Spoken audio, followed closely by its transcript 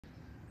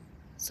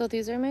So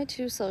these are my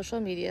two social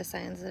media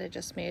signs that I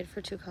just made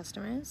for two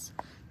customers.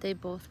 They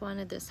both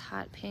wanted this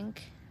hot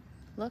pink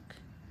look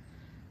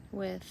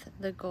with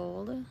the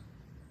gold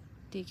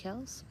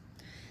decals.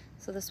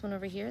 So this one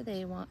over here,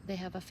 they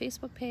have a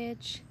Facebook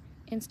page,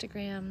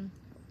 Instagram,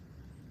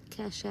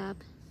 Cash App,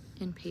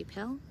 and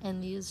PayPal,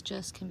 and these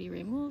just can be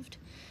removed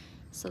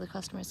so the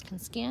customers can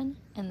scan,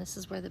 and this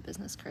is where the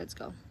business cards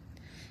go.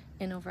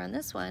 And over on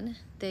this one,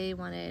 they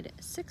wanted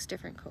 6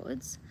 different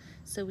codes.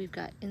 So we've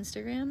got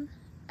Instagram,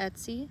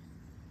 Etsy,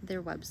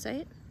 their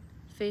website,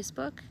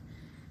 Facebook,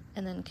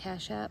 and then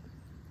Cash App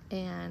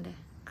and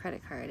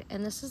credit card.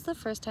 And this is the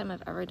first time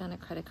I've ever done a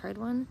credit card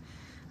one.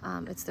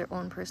 It's their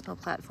own personal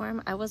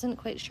platform. I wasn't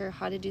quite sure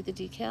how to do the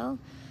decal,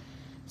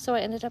 so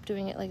I ended up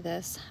doing it like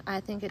this. I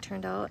think it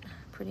turned out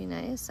pretty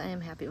nice. I am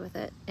happy with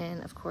it.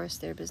 And of course,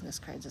 their business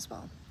cards as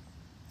well.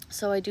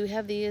 So I do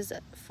have these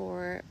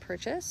for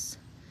purchase.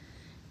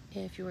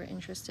 If you are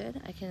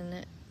interested, I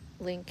can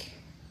link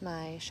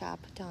my shop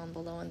down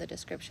below in the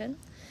description.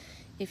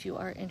 If you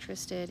are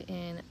interested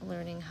in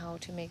learning how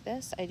to make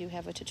this, I do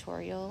have a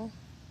tutorial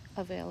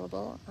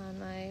available on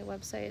my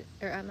website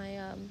or on my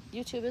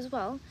YouTube as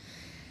well.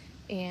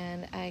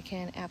 And I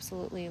can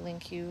absolutely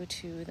link you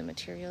to the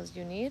materials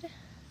you need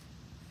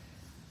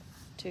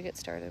to get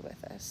started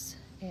with this.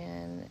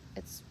 And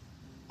it's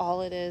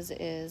all it is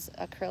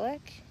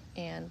acrylic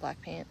and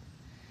black paint.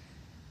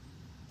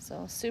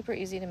 So super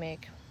easy to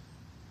make.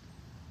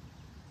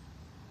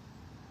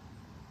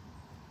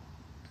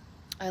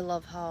 I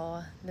love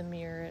how the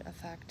mirror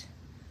effect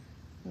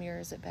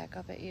mirrors it back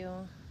up at you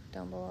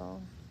down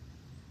below.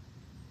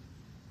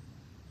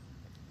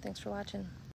 Thanks for watching.